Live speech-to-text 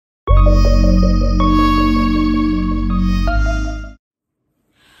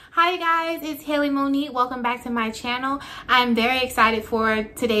Hi guys, it's Haley Monique. Welcome back to my channel. I'm very excited for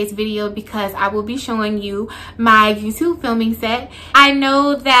today's video because I will be showing you my YouTube filming set. I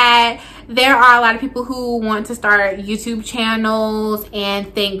know that there are a lot of people who want to start YouTube channels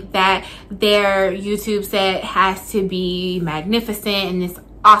and think that their YouTube set has to be magnificent and this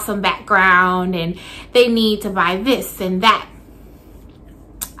awesome background and they need to buy this and that.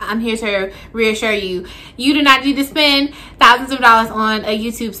 I'm here to reassure you, you do not need to spend thousands of dollars on a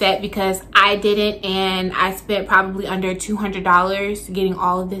YouTube set because I didn't, and I spent probably under $200 getting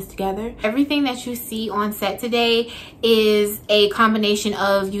all of this together. Everything that you see on set today is a combination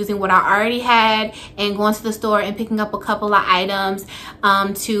of using what I already had and going to the store and picking up a couple of items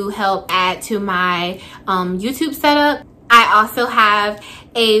to help add to my YouTube setup. I also have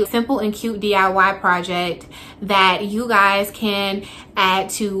a simple and cute DIY project that you guys can add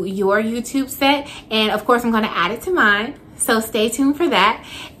to your YouTube set. And of course, I'm going to add it to mine. So stay tuned for that.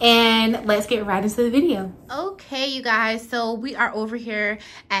 And let's get right into the video. Okay, you guys. So we are over here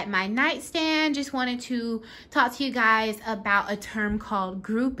at my nightstand. Just wanted to talk to you guys about a term called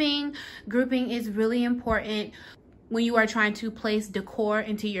grouping. Grouping is really important when you are trying to place decor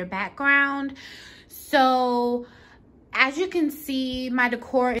into your background. So as you can see, my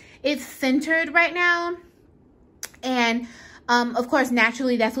decor is centered right now. And of course,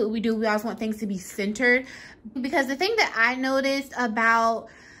 naturally, that's what we do. We always want things to be centered. Because the thing that I noticed about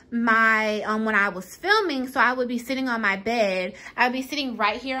my, when I was filming, so I would be sitting on my bed. I'd be sitting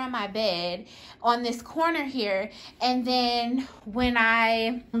right here on my bed on this corner here. And then when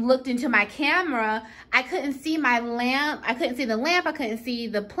I looked into my camera, I couldn't see my lamp. I couldn't see the lamp. I couldn't see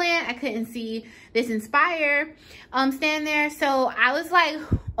the plant. I couldn't see this Inspire stand there. So I was like,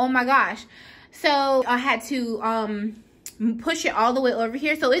 oh my gosh. So I had to push it all the way over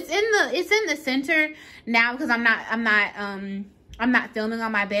here. So it's in the center now because I'm not filming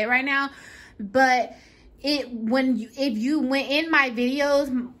on my bed right now. But if you went in my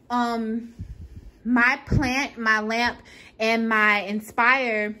videos, my plant, my lamp, and my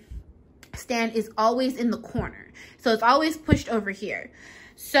Inspire stand is always in the corner. So it's always pushed over here.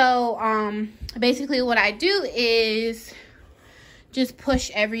 So basically what I do is just push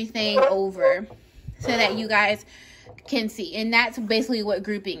everything over so that you guys can see. And that's basically what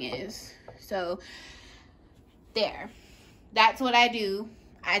grouping is. So there. That's what I do.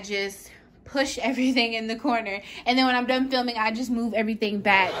 I just push everything in the corner. And then when I'm done filming, I just move everything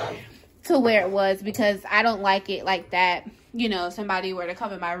back to where it was because I don't like it like that. You know, if somebody were to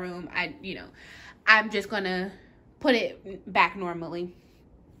come in my room, I'm just going to put it back normally.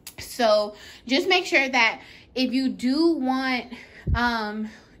 So just make sure that if you do want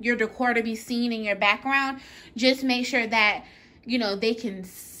your decor to be seen in your background, just make sure that, you know, they can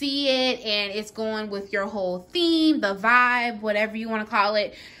see it and it's going with your whole theme, the vibe, whatever you want to call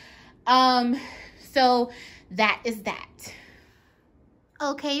it. So that is that.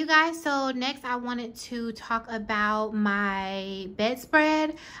 Okay, you guys, so next I wanted to talk about my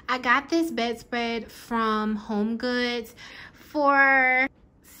bedspread. I got this bedspread from HomeGoods for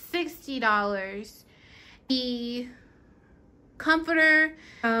 $60. The comforter,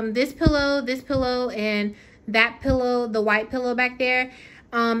 this pillow, and that pillow, the white pillow back there,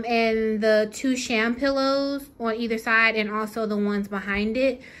 and the two sham pillows on either side, and also the ones behind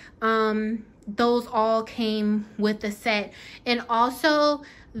it. Those all came with the set. And also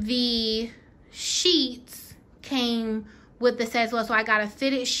the sheets came with the set as well. So I got a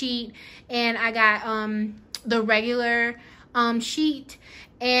fitted sheet and I got the regular sheet,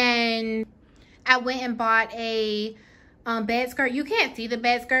 and I went and bought a bed skirt. You can't see the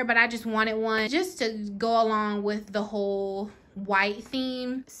bed skirt, but I just wanted one just to go along with the whole white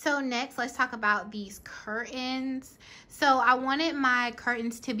theme. So next, let's talk about these curtains. So I wanted my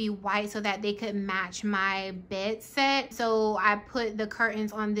curtains to be white so that they could match my bed set. So I put the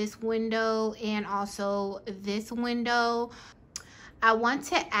curtains on this window and also this window. I want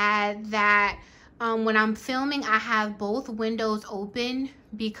to add that when I'm filming, I have both windows open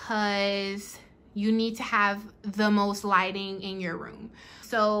because you need to have the most lighting in your room.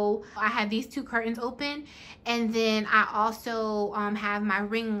 So I have these two curtains open, and then I also have my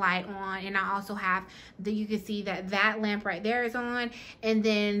ring light on, and I also have you can see that lamp right there is on, and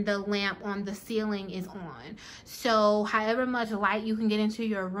then the lamp on the ceiling is on. So however much light you can get into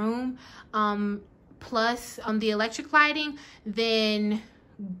your room, plus the electric lighting, then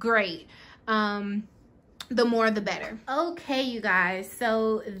great. The more the better. Okay, you guys,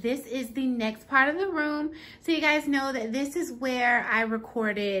 so this is the next part of the room. So you guys know that this is where I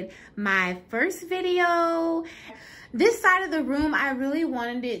recorded my first video. this side of the room, I really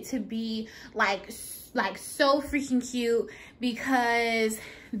wanted it to be like so freaking cute, because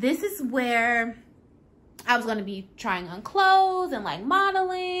this is where I was going to be trying on clothes and like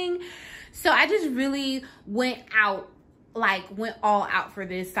modeling. So I just really went all out for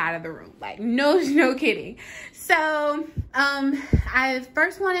this side of the room. Like no kidding. So I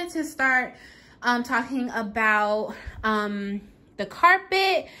first wanted to start talking about the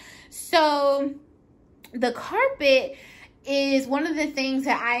carpet. So the carpet is one of the things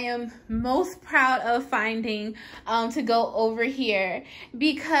that I am most proud of finding to go over here,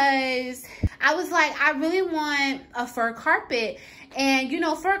 because I was like, I really want a fur carpet. And you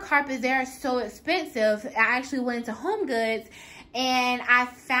know, fur carpets, they're so expensive. I actually went into Home Goods and I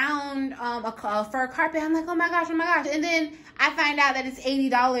found a fur carpet. I'm like, oh my gosh. And then I find out that it's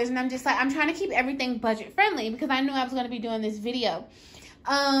 $80, and I'm just like, I'm trying to keep everything budget friendly because I knew I was going to be doing this video.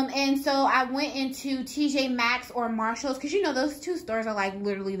 And so I went into TJ Maxx or Marshall's, because you know those two stores are like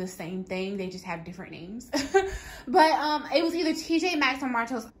literally the same thing, they just have different names. But it was either TJ Maxx or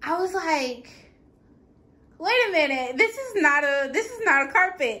Marshall's. I was like, wait a minute, this is not a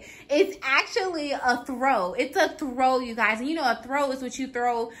carpet. It's actually a throw. It's a throw, you guys. And you know, a throw is what you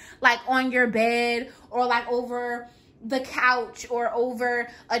throw like on your bed or like over the couch or over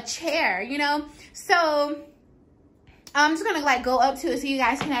a chair, you know. So I'm just gonna like go up to it so you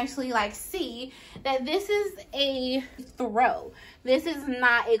guys can actually like see that this is a throw. This is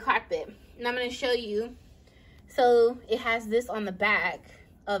not a carpet. And I'm gonna show you. So it has this on the back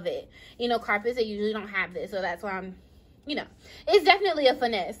of it. You know, carpets, they usually don't have this, so that's why I'm, you know, it's definitely a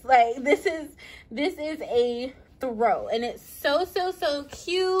finesse. Like this is a throw, and it's so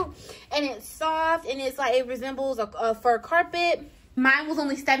cute, and it's soft, and it's like, it resembles a fur carpet. Mine was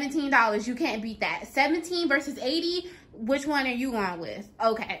only $17. You can't beat that. 17 versus 80. Which one are you going with?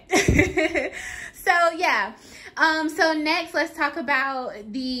 Okay. So yeah. So next, let's talk about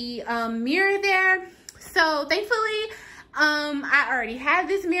the mirror there. So thankfully, I already had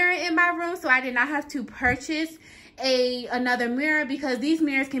this mirror in my room, so I did not have to purchase another mirror, because these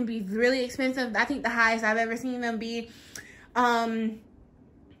mirrors can be really expensive. I think the highest I've ever seen them be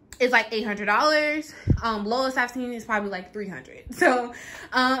is like $800. Lowest I've seen is probably like $300. So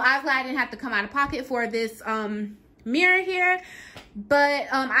I'm glad I didn't have to come out of pocket for this mirror here. But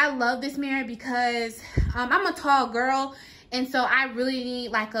I love this mirror because I'm a tall girl, and so I really need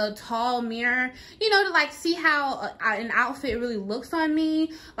like a tall mirror, you know, to like see how an outfit really looks on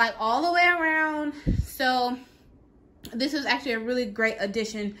me, like all the way around. So this is actually a really great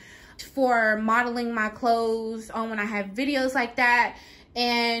addition for modeling my clothes when I have videos like that.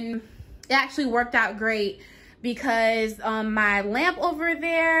 And it actually worked out great because my lamp over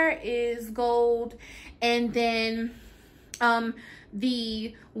there is gold, and then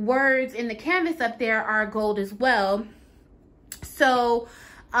the words in the canvas up there are gold as well. So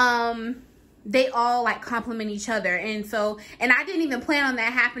they all like complement each other. And so, and I didn't even plan on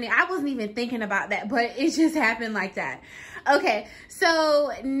that happening. I wasn't even thinking about that, but it just happened like that. Okay,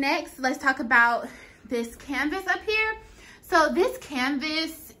 so next let's talk about this canvas up here. So this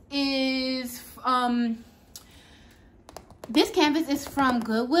canvas is from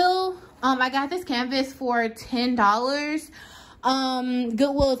Goodwill. I got this canvas for $10.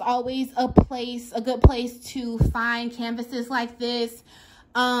 Goodwill is always a good place to find canvases like this,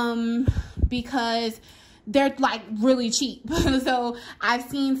 because they're like really cheap. So I've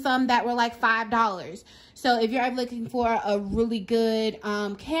seen some that were like $5. So if you're looking for a really good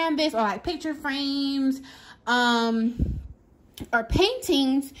canvas, or like picture frames, or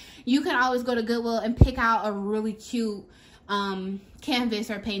paintings, you can always go to Goodwill and pick out a really cute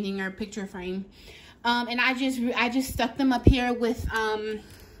canvas or painting or picture frame. And I just stuck them up here with I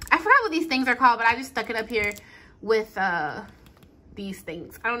forgot what these things are called, but I just stuck it up here with these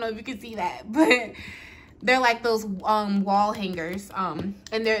things. I don't know if you can see that, but they're like those wall hangers, and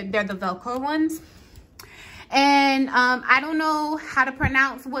they're the Velcro ones. And I don't know how to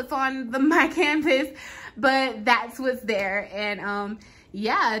pronounce what's on my canvas, but that's what's there. And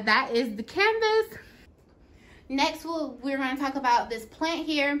yeah, that is the canvas. Next, we're going to talk about this plant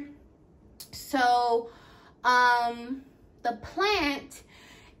here. So the plant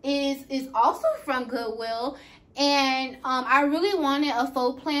is also from Goodwill, and I really wanted a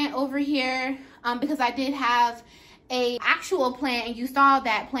faux plant over here because I did have a actual plant, and you saw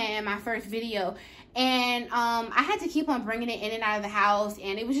that plant in my first video. And I had to keep on bringing it in and out of the house,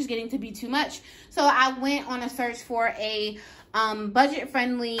 and it was just getting to be too much. So I went on a search for a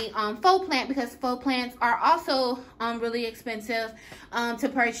budget-friendly faux plant, because faux plants are also really expensive to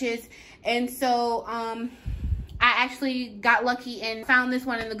purchase. And so I actually got lucky and found this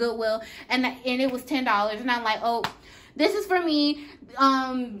one in the Goodwill, and it was $10. And I'm like, oh, this is for me.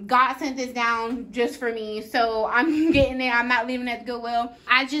 God sent this down just for me, so I'm getting it. I'm not leaving it at the Goodwill.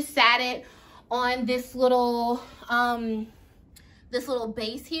 I just sat it on this little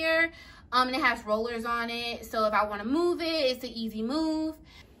base here, and it has rollers on it, so if I want to move it, it's an easy move.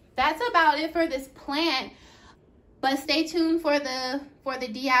 That's about it for this plant, but stay tuned for the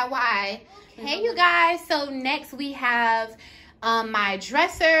DIY. Hey you guys, so next we have my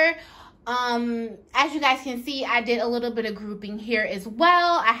dresser. As you guys can see, I did a little bit of grouping here as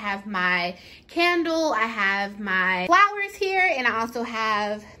well. I have my candle, I have my flowers here, and I also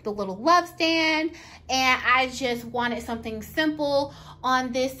have the little love stand. And I just wanted something simple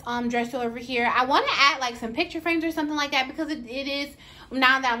on this dresser over here. I want to add like some picture frames or something like that, because it is,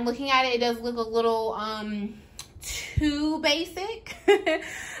 now that I'm looking at it, it does look a little too basic.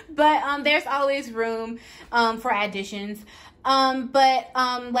 But there's always room for additions.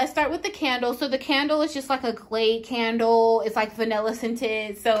 Let's start with the candle. So the candle is just like a Glade candle. It's like vanilla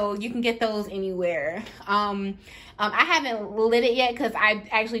scented, so you can get those anywhere. I haven't lit it yet because I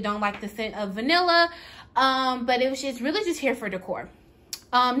actually don't like the scent of vanilla, but it was just really just here for decor.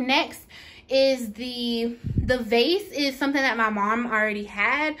 Next is the vase. Is something that my mom already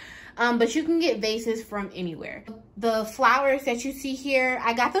had, but you can get vases from anywhere. The flowers that you see here,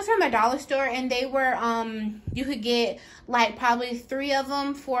 I got those from a dollar store, and they were you could get like probably 3 of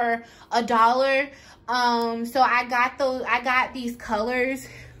them for $1. So I got those. I got these colors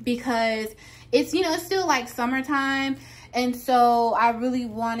because it's, you know, it's still like summertime, and so I really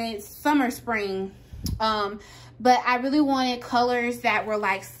wanted spring, but I really wanted colors that were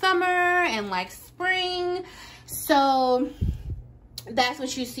like summer and like spring. So that's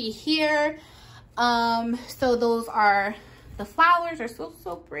what you see here. So those are the flowers. Are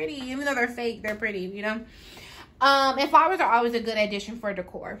so pretty. Even though they're fake, they're pretty, you know. And flowers are always a good addition for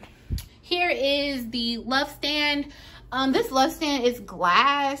decor. Here is the love stand. This love stand is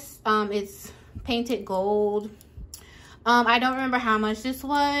glass. It's painted gold. I don't remember how much this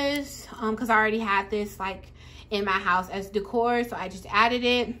was, because I already had this like in my house as decor, so I just added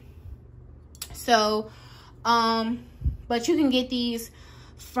it. So but you can get these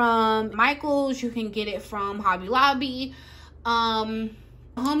from Michael's, you can get it from Hobby Lobby, Home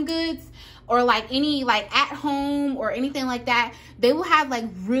Goods, or like any like at home or anything like that. They will have like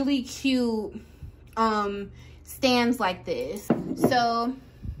really cute stands like this. So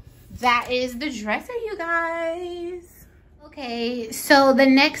that is the dresser, you guys. Okay, so the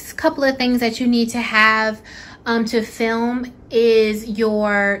next couple of things that you need to have to film is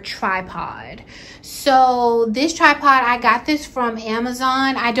your tripod. So this tripod, I got this from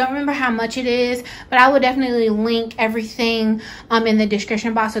Amazon. I don't remember how much it is, but I will definitely link everything in the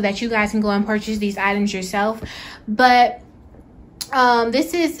description box so that you guys can go and purchase these items yourself. But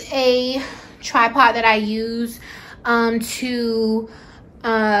this is a tripod that I use to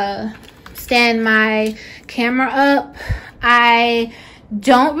stand my camera up. I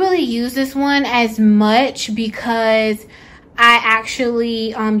don't really use this one as much because I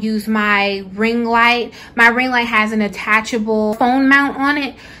actually use my ring light. My ring light has an attachable phone mount on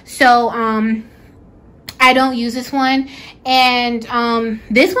it, so I don't use this one. And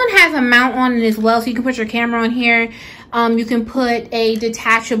this one has a mount on it as well, so you can put your camera on here. You can put a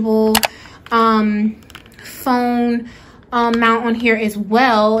detachable phone mount on here as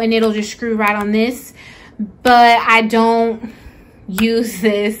well, and it'll just screw right on this. But I don't use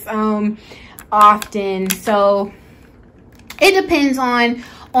this often, so it depends on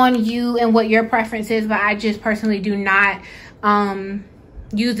you and what your preference is. But I just personally do not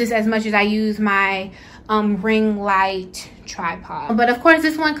use this as much as I use my ring light tripod. But of course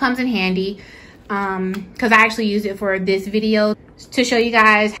this one comes in handy because I actually used it for this video to show you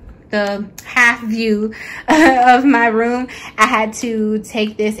guys the half view of my room. I had to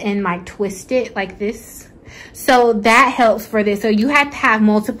take this and like twist it like this, so that helps for this. So you have to have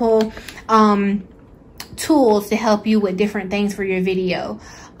multiple tools to help you with different things for your video.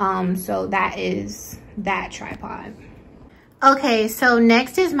 So that is that tripod. Okay, so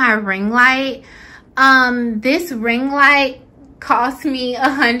next is my ring light. This ring light cost me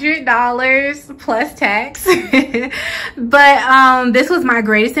 $100 plus tax. But this was my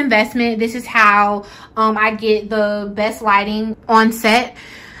greatest investment. This is how I get the best lighting on set.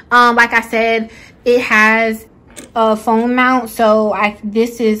 Like I said, it has a phone mount, so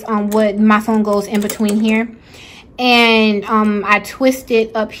this is what my phone goes in between here, and I twist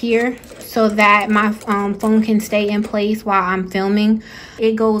it up here so that my phone can stay in place while I'm filming.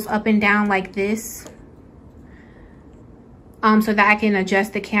 It goes up and down like this, so that I can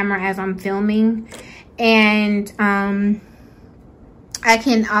adjust the camera as I'm filming. and I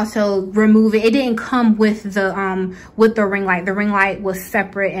can also remove it. It didn't come with the ring light. The ring light was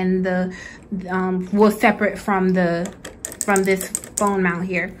separate, and the was separate from this phone mount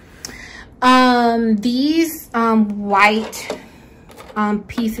here. These white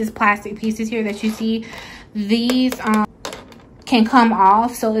pieces, plastic pieces here that you see, these can come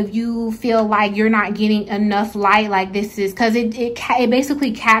off. So if you feel like you're not getting enough light, like this is, because it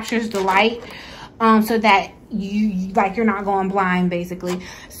basically captures the light, so that you're not going blind basically.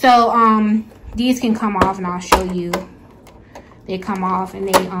 So these can come off, and I'll show you. They come off and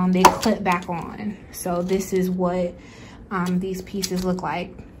they clip back on. So this is what these pieces look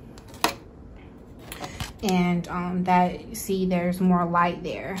like. And see, there's more light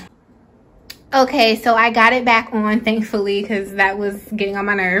there. Okay, so I got it back on, thankfully, because that was getting on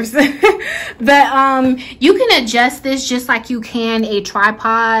my nerves. But you can adjust this just like you can a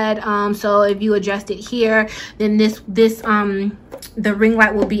tripod. So if you adjust it here, then the ring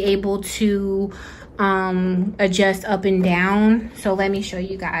light will be able to adjust up and down. So let me show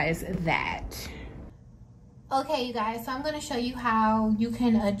you guys that. Okay, you guys, so I'm going to show you how you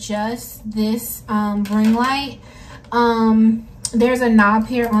can adjust this ring light. There's a knob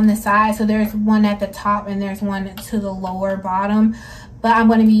here on the side, so there's one at the top and there's one to the lower bottom, but I'm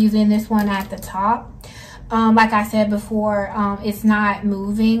going to be using this one at the top. Like I said before, it's not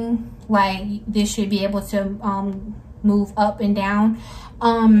moving. Like, this should be able to move up and down,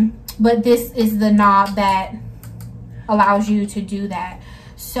 but this is the knob that allows you to do that.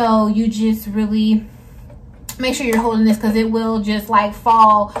 So you just really make sure you're holding this, because it will just like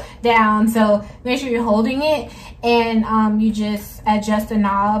fall down. So make sure you're holding it, and you just adjust the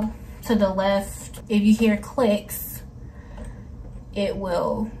knob to the left. If you hear clicks, it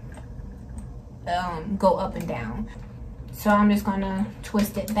will go up and down. So I'm just gonna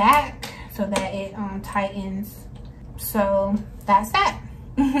twist it back so that it tightens. So that's that.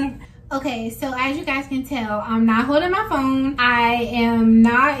 Okay, so as you guys can tell, I'm not holding my phone. I am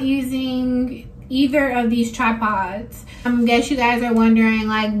not using either of these tripods. I guess you guys are wondering,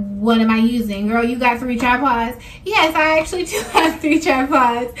 like, what am I using? Girl, you got 3 tripods? Yes, I actually do have 3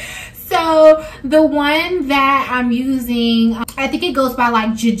 tripods. So the one that I'm using, I think it goes by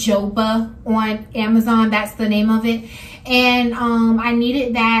like JOBY on Amazon. That's the name of it. And I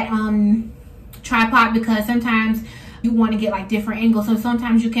needed that tripod because sometimes you want to get like different angles. So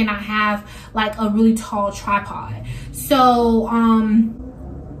sometimes you cannot have like a really tall tripod. So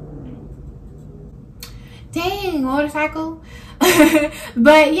dang, motorcycle.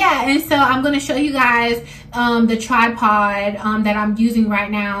 But yeah, and so I'm going to show you guys the tripod that I'm using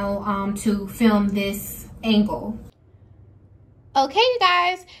right now to film this angle. Okay, you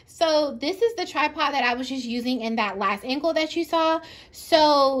guys, so this is the tripod that I was just using in that last angle that you saw.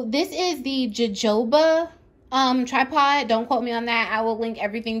 So this is the JOBY tripod. Don't quote me on that. I will link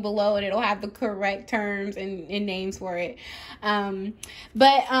everything below, and it'll have the correct terms and names for it.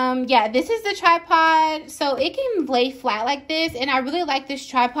 Yeah, this is the tripod. So it can lay flat like this, and I really like this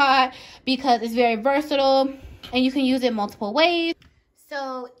tripod because it's very versatile and you can use it multiple ways.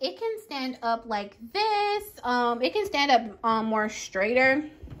 So it can stand up like this. It can stand up more straighter.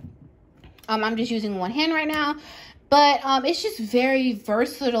 I'm just using one hand right now. But it's just very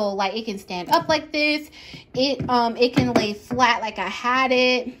versatile. Like, it can stand up like this. It can lay flat like I had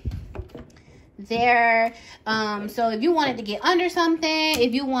it there. So if you wanted to get under something,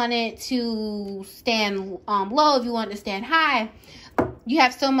 if you wanted to stand low, if you wanted to stand high, you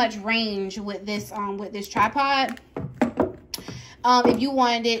have so much range with this tripod. If you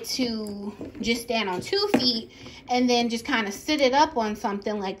wanted it to just stand on 2 feet and then just kind of sit it up on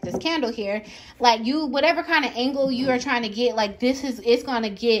something like this candle here, like whatever kind of angle you are trying to get, like it's going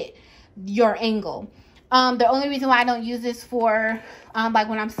to get your angle. The only reason why I don't use this for like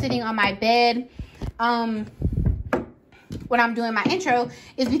when I'm sitting on my bed, when I'm doing my intro,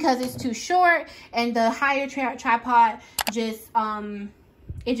 is because it's too short, and the higher tripod just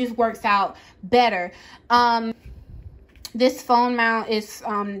it just works out better. This phone mount is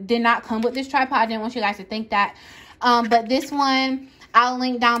did not come with this tripod. I didn't want you guys to think that. But this one I'll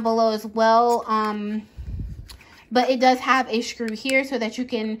link down below as well. But it does have a screw here so that you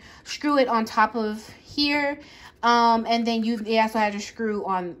can screw it on top of here. And then it also has a screw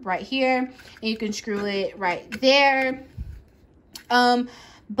on right here, and you can screw it right there. And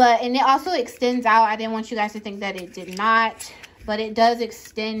it also extends out. I didn't want you guys to think that it did not, but it does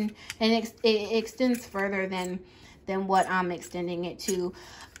extend, and it extends further than what I'm extending it to.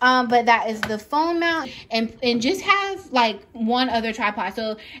 But that is the phone mount, and just have like one other tripod.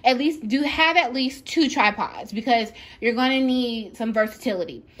 So have at least 2 tripods, because you're going to need some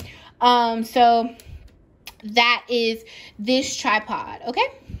versatility. So that is this tripod. Okay,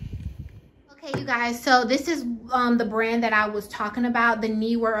 you guys, so this is the brand that I was talking about, the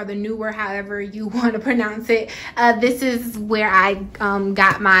Newer or the Newer, however you want to pronounce it. This is where I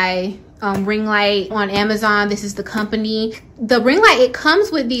got my ring light on Amazon. This is the company. The ring light, it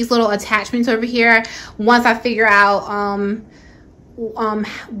comes with these little attachments over here. Once I figure out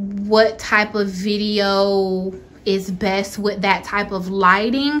what type of video is best with that type of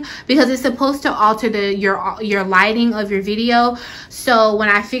lighting, because it's supposed to alter your lighting of your video. So when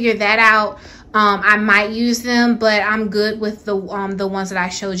I figure that out, I might use them, but I'm good with the ones that I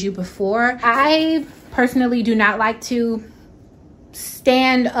showed you before. I personally do not like to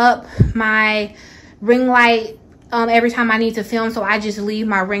stand up my ring light every time I need to film, so I just leave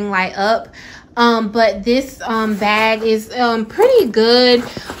my ring light up. But this bag is pretty good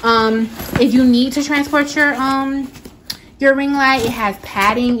if you need to transport your ring light. It has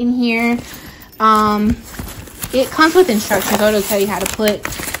padding in here. It comes with instructions, so it'll tell you how to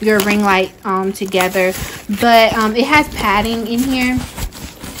put your ring light together, but it has padding in here.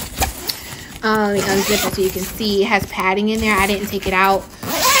 Let me unzip it so you can see it has padding in there. I didn't take it out,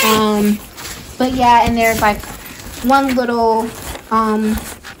 but yeah, and there's like one little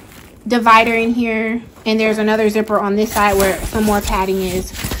divider in here, and there's another zipper on this side where some more padding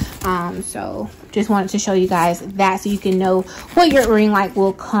is. So just wanted to show you guys that so you can know what your ring light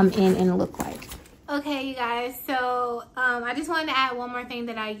will come in and look like. Okay, you guys, so I just wanted to add one more thing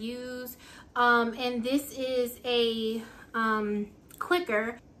that I use, and this is a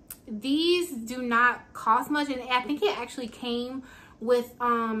clicker. These do not cost much, and I think it actually came with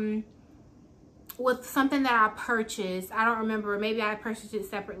something that I purchased. I don't remember, maybe I purchased it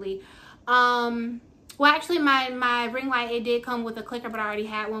separately. Well, actually my ring light, it did come with a clicker, but I already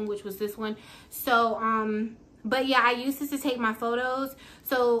had one, which was this one. So but yeah, I used this to take my photos.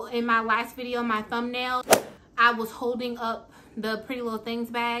 So in my last video, my thumbnail, I was holding up the Pretty Little Things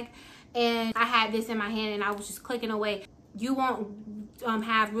bag, and I had this in my hand and I was just clicking away. You won't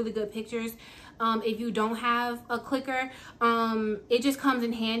have really good pictures if you don't have a clicker. It just comes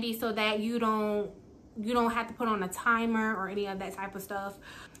in handy so that you don't have to put on a timer or any of that type of stuff.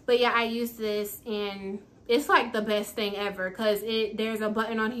 But yeah, I use this and it's like the best thing ever, because there's a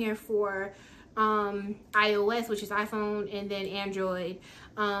button on here for iOS, which is iPhone, and then Android.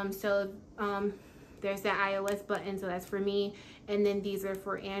 There's that iOS button, so that's for me, and then these are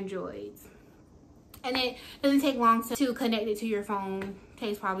for Androids. And it doesn't take long to connect it to your phone. It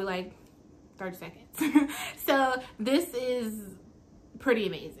takes probably like 30 seconds. So this is pretty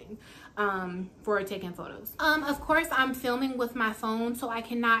amazing for taking photos. Of course, I'm filming with my phone, so I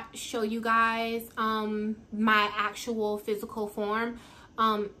cannot show you guys my actual physical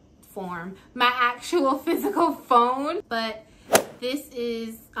my actual physical phone, but this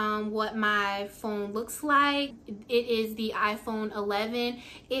is what my phone looks like. It is the iPhone 11.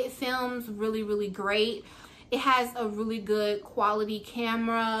 It films really great. It has a really good quality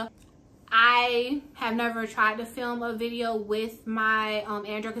camera. I have never tried to film a video with my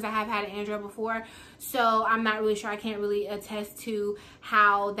Android, because I have had an Android before, so I'm not really sure. I can't really attest to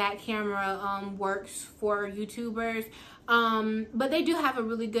how that camera works for YouTubers, but they do have a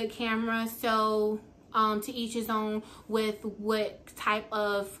really good camera. So to each his own with what type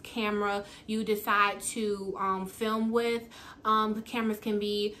of camera you decide to film with. The cameras can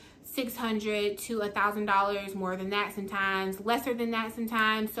be $600 to $1,000, more than that sometimes, lesser than that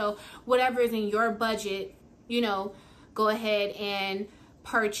sometimes. So whatever is in your budget, you know, go ahead and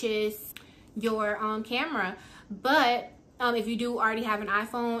purchase your camera. But if you do already have an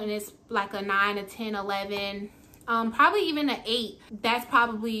iPhone and it's like a 9, a 10, 11, probably even an 8, that's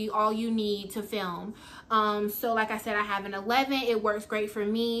probably all you need to film. So like I said, I have an 11. It works great for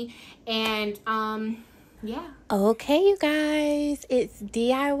me, and yeah. Okay, you guys, it's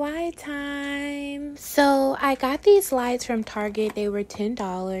DIY time. So I got these lights from Target. They were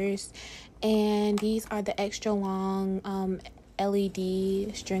 $10, and these are the extra long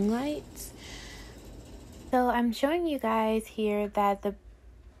LED string lights. So I'm showing you guys here that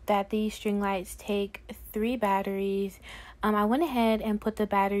these string lights take 3 batteries. I went ahead and put the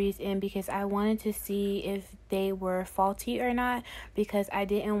batteries in because I wanted to see if they were faulty or not, because I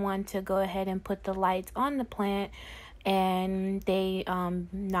didn't want to go ahead and put the lights on the plant and they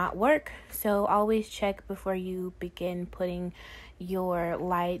not work. So always check before you begin putting your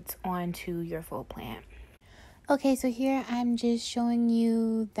lights onto your full plant. Okay, so here I'm just showing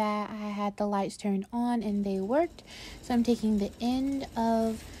you that I had the lights turned on and they worked. So I'm taking the end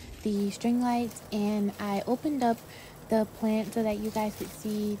of the string lights and I opened up the plant so that you guys could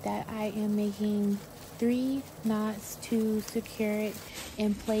see that I am making 3 knots to secure it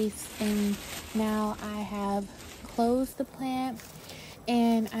in place. And now I have closed the plant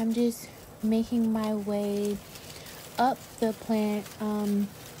and I'm just making my way up the plant.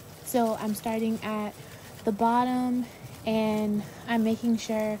 So I'm starting at the bottom and I'm making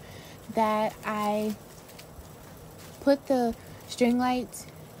sure that I put the string lights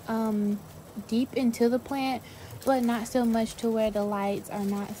deep into the plant, but not so much to where the lights are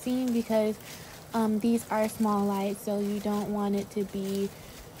not seen, because these are small lights, so you don't want it to be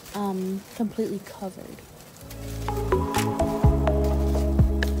completely covered.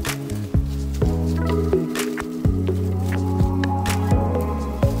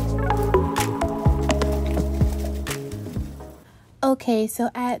 Okay, so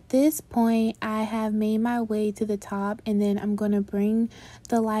at this point I have made my way to the top, and then I'm going to bring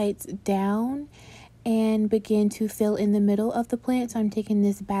the lights down and begin to fill in the middle of the plant. So I'm taking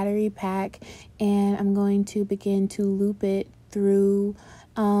this battery pack and I'm going to begin to loop it through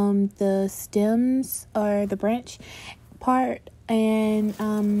the stems or the branch part.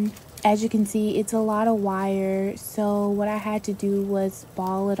 And as you can see, it's a lot of wire, so what I had to do was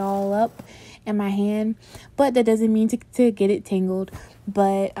ball it all up in my hand, but that doesn't mean to get it tangled,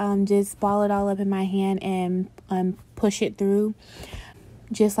 but just ball it all up in my hand and push it through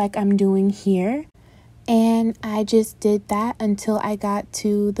just like I'm doing here. And I just did that until I got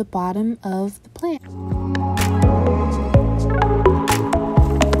to the bottom of the plant.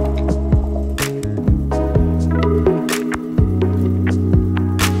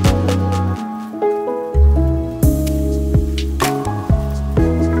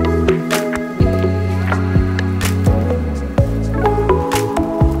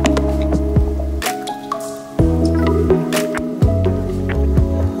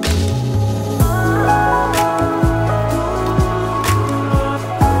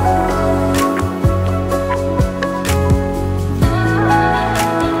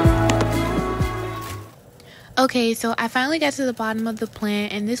 Okay, so I finally got to the bottom of the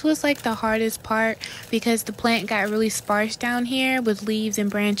plant, and this was like the hardest part because the plant got really sparse down here with leaves and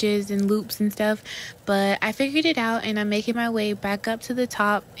branches and loops and stuff, but I figured it out and I'm making my way back up to the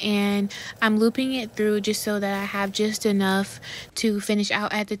top, and I'm looping it through just so that I have just enough to finish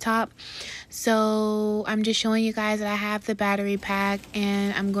out at the top. So I'm just showing you guys that I have the battery pack,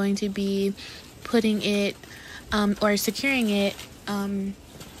 and I'm going to be putting it or securing it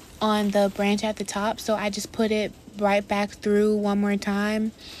on the branch at the top. So I just put it right back through one more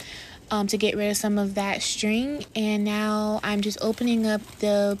time to get rid of some of that string. And now I'm just opening up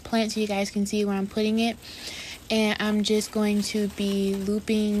the plant so you guys can see where I'm putting it, and I'm just going to be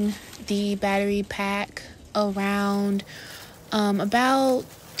looping the battery pack around about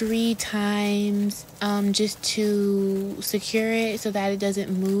 3 times just to secure it so that it doesn't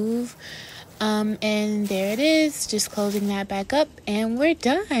move. And there it is, just closing that back up and we're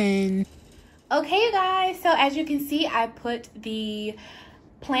done. Okay, you guys, so as you can see, I put the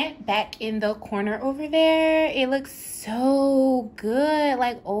plant back in the corner over there. It looks so good,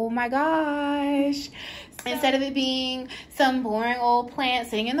 like, oh my gosh. Instead of it being some boring old plant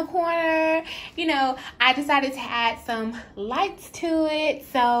sitting in the corner, you know, I decided to add some lights to it.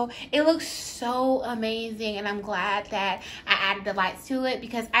 So it looks so amazing, and I'm glad that I added the lights to it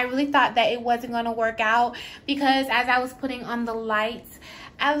because I really thought that it wasn't going to work out, because as I was putting on the lights,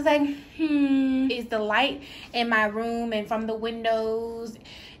 I was like, is the light in my room and from the windows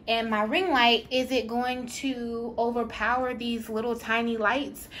and my ring light, is it going to overpower these little tiny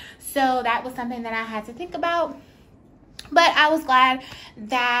lights? So that was something that I had to think about, but I was glad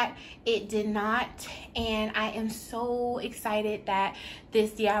that it did not, and I am so excited that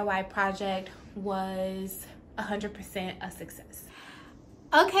this DIY project was 100% a success.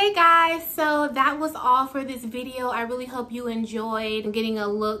 Okay guys, so that was all for this video. I really hope you enjoyed getting a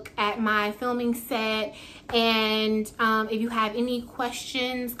look at my filming set, and if you have any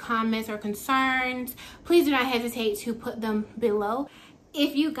questions, comments, or concerns, please do not hesitate to put them below.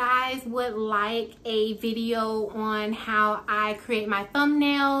 If you guys would like a video on how I create my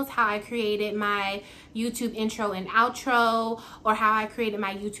thumbnails, how I created my YouTube intro and outro, or how I created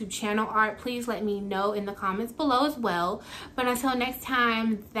my YouTube channel art, please let me know in the comments below as well. But until next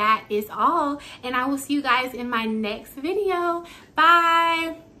time, that is all, and I will see you guys in my next video.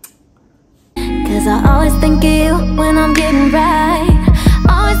 Bye! 'Cause I always think of you when I'm getting right.